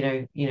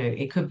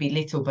 it could be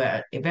little,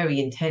 but a very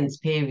intense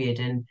period,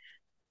 and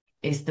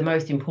it's the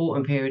most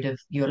important period of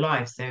your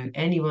life. So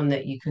anyone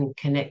that you can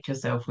connect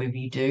yourself with,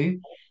 you do.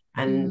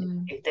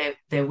 And if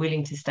they're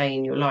willing to stay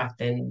in your life,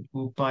 then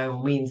by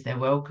all means they're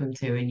welcome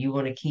to. And you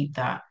want to keep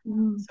that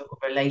sort of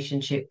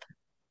relationship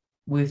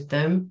with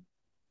them.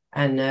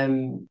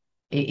 And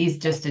it is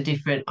just a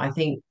different, I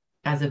think,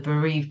 as a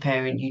bereaved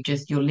parent,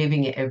 you're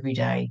living it every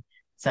day.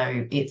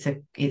 So it's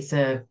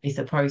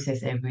a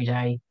process every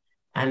day.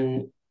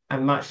 And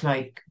much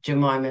like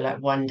Jemima,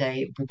 like one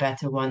day it'll be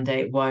better, one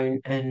day it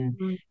won't.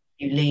 And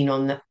you lean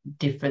on that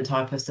different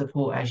type of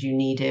support as you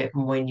need it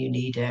and when you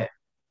need it.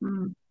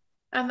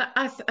 And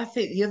I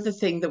think the other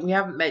thing that we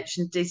haven't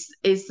mentioned is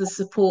the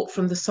support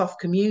from the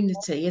soft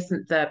community,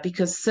 isn't there?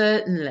 Because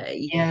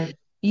certainly,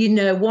 you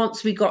know,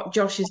 once we got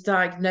Josh's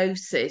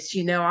diagnosis,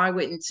 you know, I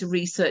went into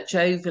research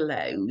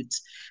overload.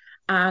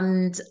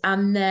 And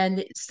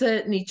then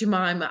certainly,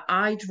 Jemima,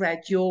 I'd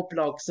read your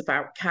blogs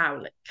about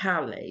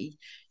Callie,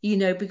 you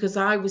know, because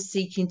I was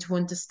seeking to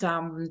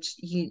understand,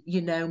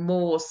 you know,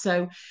 more.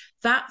 So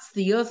that's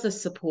the other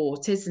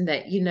support, isn't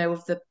it? You know,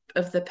 of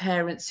the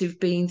parents who've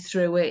been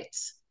through it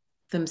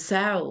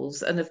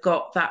themselves and have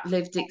got that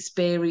lived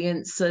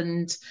experience,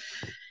 and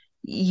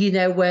you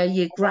know, where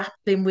you're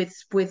grappling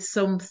with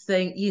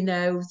something, you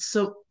know,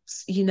 so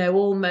you know,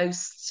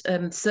 almost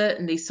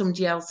certainly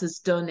somebody else has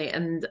done it,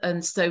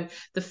 and so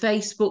the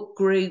Facebook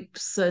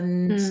groups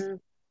and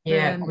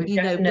you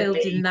know,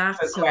 building that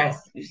up.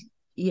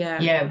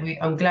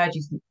 I'm glad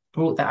you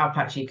brought that up,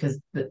 actually, because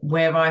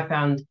where I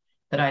found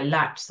that I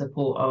lacked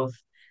support of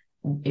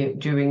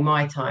during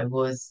my time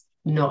was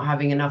not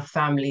having enough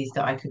families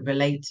that I could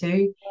relate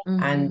to.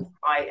 And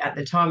at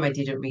the time, I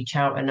didn't reach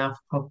out enough,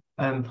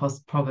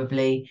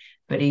 probably.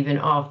 But even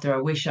after,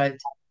 I wish I'd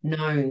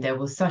known there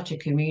was such a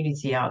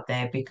community out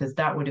there, because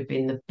that would have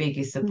been the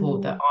biggest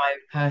support that I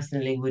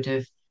personally would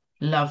have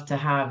loved to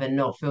have, and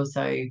not feel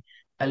so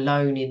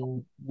alone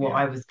in what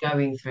I was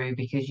going through,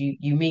 because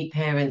you meet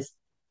parents,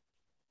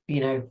 you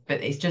know,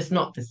 but it's just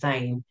not the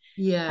same.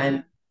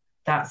 And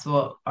that's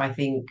what I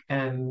think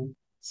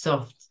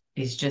soft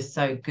is just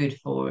so good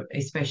for,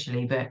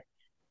 especially. But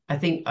I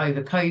think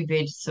over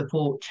COVID,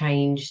 support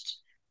changed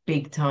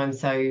big time.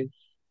 So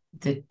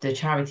the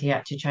charity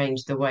had to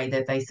change the way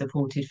that they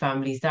supported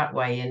families that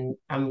way. And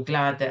I'm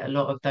glad that a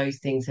lot of those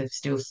things have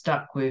still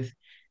stuck with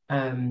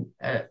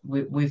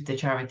with the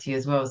charity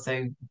as well.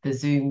 So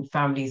the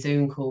family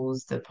Zoom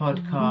calls, the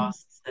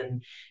podcasts,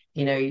 and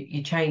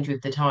you change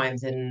with the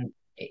times, and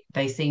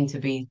they seem to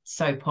be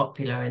so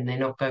popular, and they're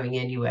not going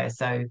anywhere.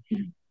 So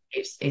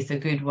it's a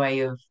good way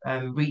of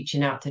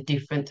reaching out to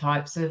different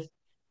types of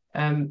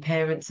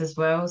parents as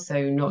well.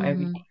 So not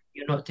every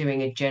you're not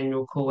doing a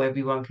general call.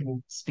 Everyone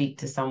can speak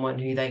to someone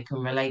who they can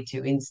relate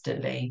to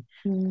instantly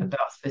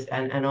about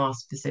and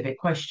ask specific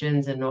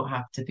questions, and not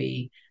have to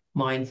be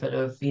mindful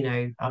of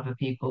other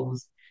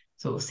people's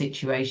sort of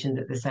situations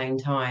at the same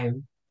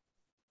time.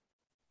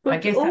 I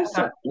But guess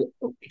also,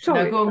 no,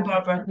 sorry. go on,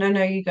 Barbara.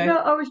 No, you go. No,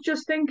 I was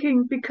just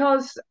thinking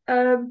because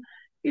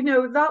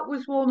that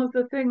was one of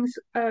the things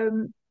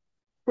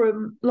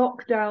from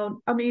lockdown.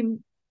 I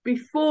mean,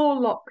 before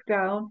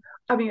lockdown,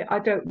 I mean, I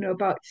don't know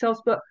about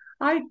yourselves, but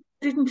I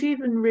didn't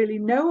even really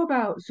know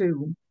about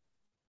Zoom.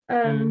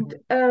 And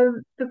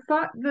the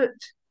fact that,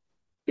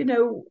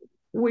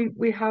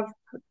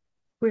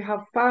 we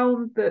have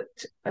found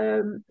that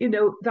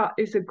that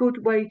is a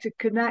good way to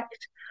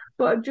connect.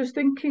 But I'm just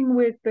thinking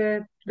with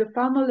the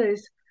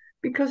families,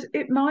 because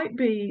it might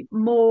be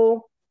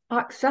more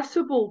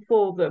accessible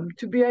for them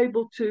to be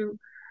able to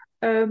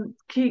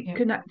keep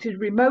connected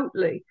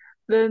remotely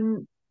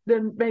than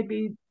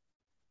maybe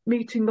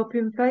meeting up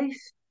in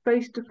face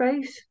to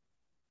face.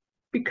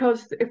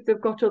 Because if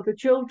they've got other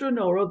children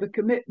or other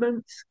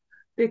commitments,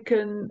 they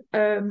can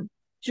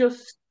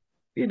just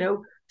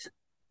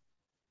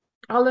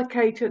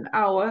allocate an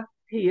hour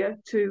here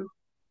to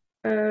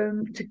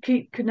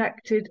keep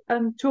connected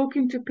and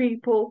talking to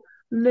people,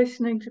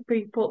 listening to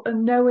people,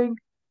 and knowing,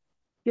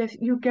 yes,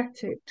 you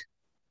get it,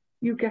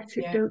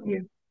 don't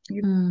you?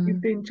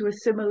 You've been to a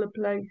similar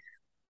place,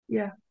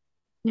 yeah,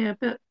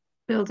 but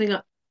building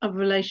up other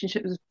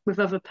relationships with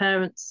other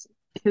parents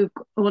who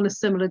are on a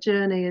similar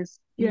journey is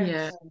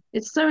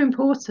it's so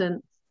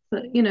important.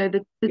 That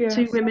the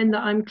two women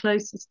that I'm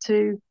closest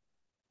to,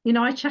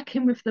 I check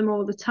in with them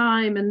all the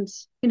time, and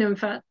in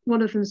fact,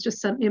 one of them's just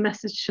sent me a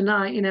message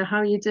tonight. How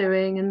are you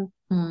doing?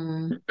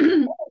 And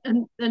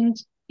and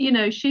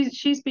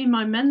she's been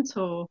my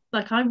mentor.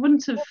 Like I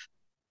wouldn't have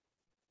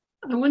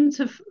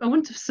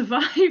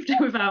survived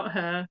without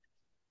her.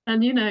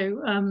 And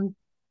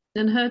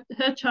and her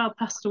child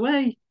passed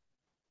away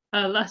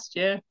last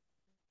year.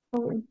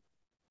 Oh.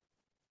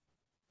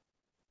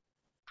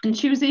 And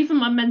she was even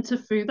my mentor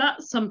through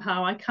that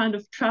somehow. I kind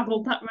of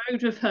travelled that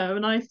road with her,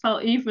 and I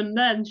felt even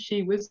then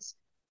she was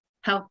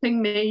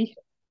helping me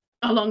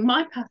along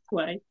my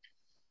pathway.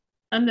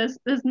 And there's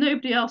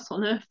nobody else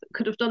on earth that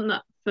could have done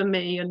that for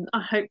me. And I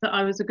hope that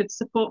I was a good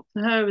support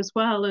for her as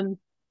well. And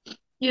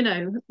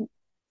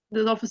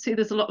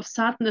there's a lot of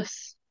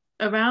sadness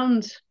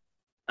around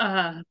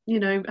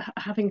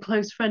having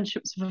close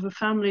friendships with other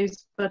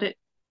families, but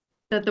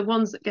they're the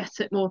ones that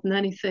get it more than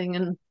anything.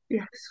 And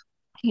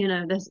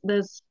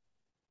there's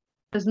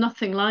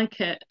nothing like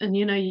it. And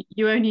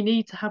you only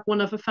need to have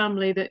one other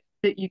family that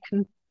you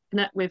can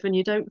connect with, and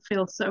you don't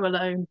feel so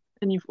alone,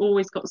 and you've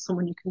always got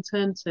someone you can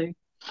turn to.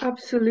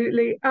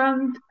 Absolutely.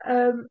 And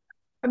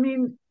I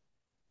mean,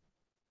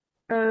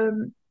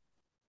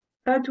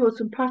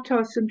 Edwards and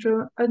Patau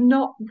syndrome are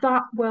not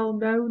that well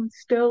known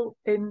still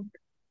in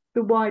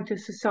the wider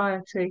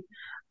society,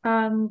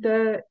 and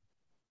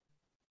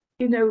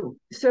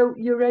so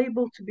you're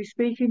able to be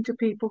speaking to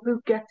people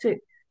who get it,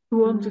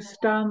 who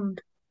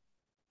understand,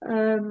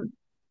 and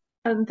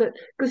that,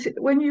 because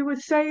when you were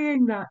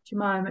saying that,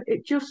 Jemima,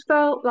 it just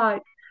felt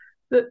like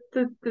that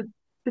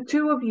the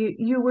two of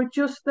you were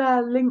just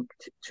there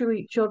linked to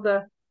each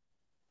other,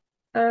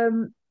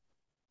 and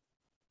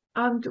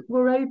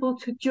were able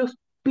to just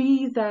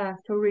be there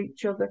for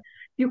each other.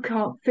 You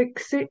can't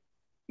fix it,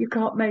 you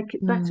can't make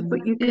it better,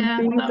 but you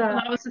can be there.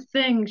 That was the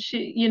thing.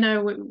 She,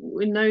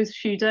 in those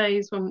few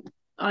days when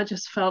I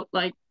just felt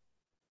like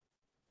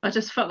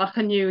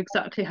I knew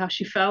exactly how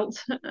she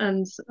felt,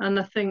 and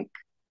I think,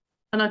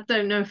 and I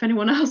don't know if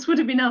anyone else would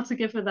have been able to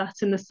give her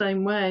that in the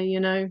same way.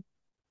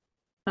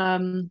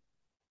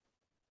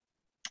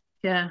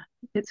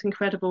 It's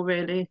incredible,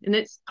 really, and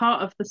it's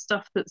part of the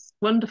stuff that's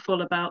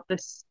wonderful about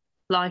this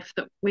life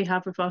that we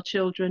have with our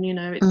children.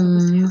 It's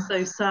obviously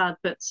so sad,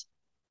 but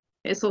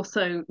it's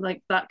also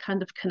like that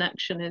kind of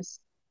connection is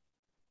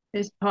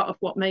part of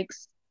what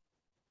makes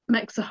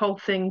the whole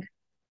thing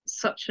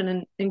such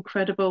an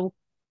incredible,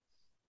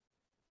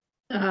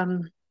 I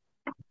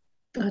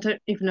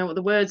don't even know what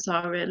the words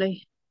are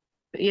really,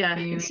 but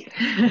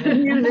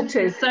community.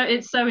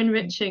 It's so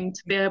enriching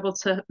to be able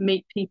to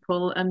meet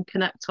people and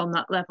connect on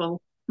that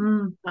level.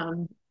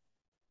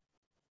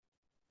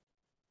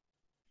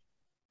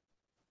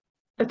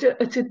 At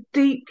a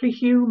deeply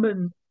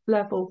human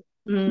level,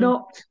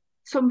 not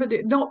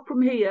somebody, not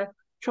from here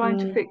trying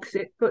to fix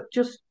it, but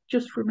just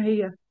from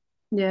here.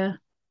 Yeah.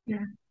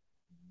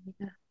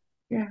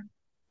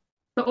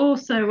 But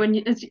also, when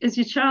as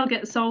your child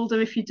gets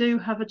older, if you do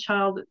have a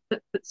child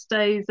that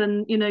stays,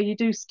 and you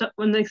do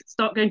when they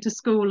start going to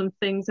school and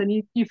things, and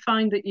you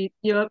find that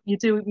you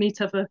do meet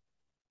other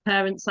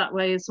parents that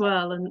way as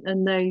well,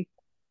 and they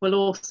will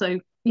also,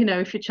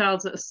 if your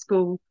child's at a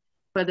school,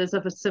 where there's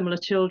other similar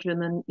children,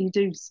 then you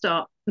do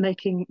start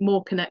making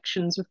more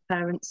connections with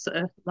parents that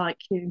are like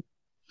you,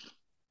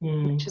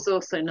 which is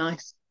also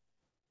nice.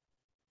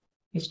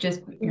 It's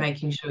just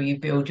making sure you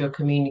build your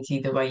community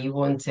the way you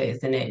want it,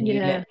 isn't it? And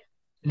you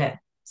let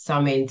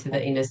some into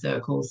the inner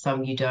circle,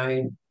 some you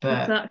don't.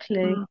 But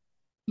exactly.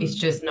 It's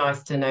just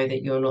nice to know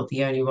that you're not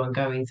the only one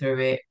going through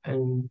it,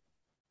 and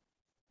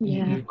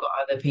you've got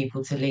other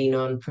people to lean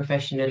on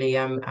professionally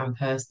and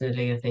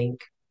personally, I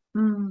think.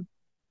 Mm.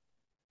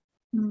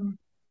 Mm.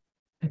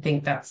 I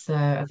think that's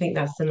a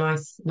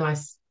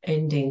nice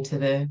ending to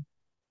the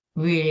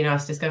really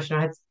nice discussion.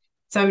 I had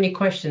so many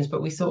questions,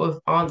 but we sort of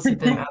answered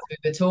them as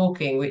we were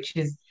talking, which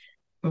is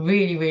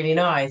really, really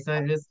nice.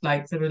 I just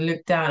like sort of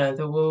looked down and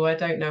thought, well, I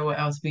don't know what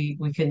else we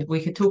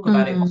could talk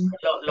about it for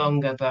a lot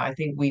longer, but I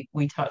think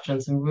we touched on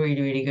some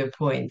really, really good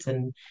points,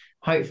 and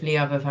hopefully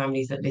other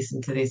families that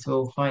listen to this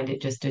will find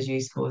it just as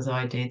useful as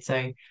I did.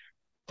 So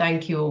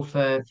thank you all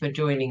for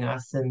joining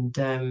us, and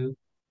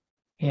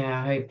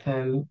yeah, I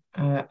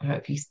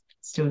hope you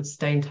still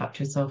stay in touch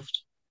with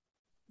Soft.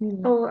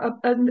 Oh,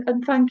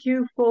 and thank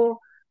you for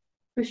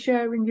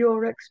sharing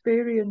your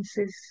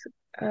experiences.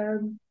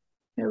 You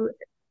know,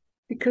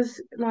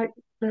 because like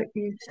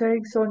you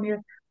say, Sonia,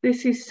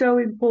 this is so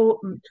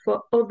important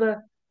for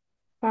other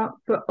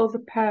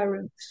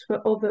parents,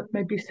 for other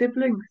maybe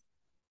siblings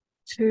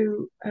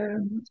to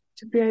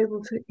be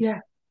able to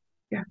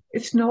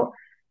it's not,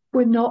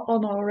 we're not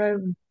on our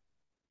own.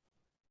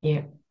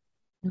 Yeah.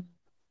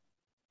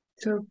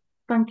 So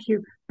thank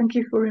you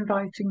for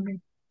inviting me.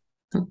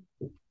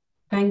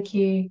 Thank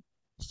you.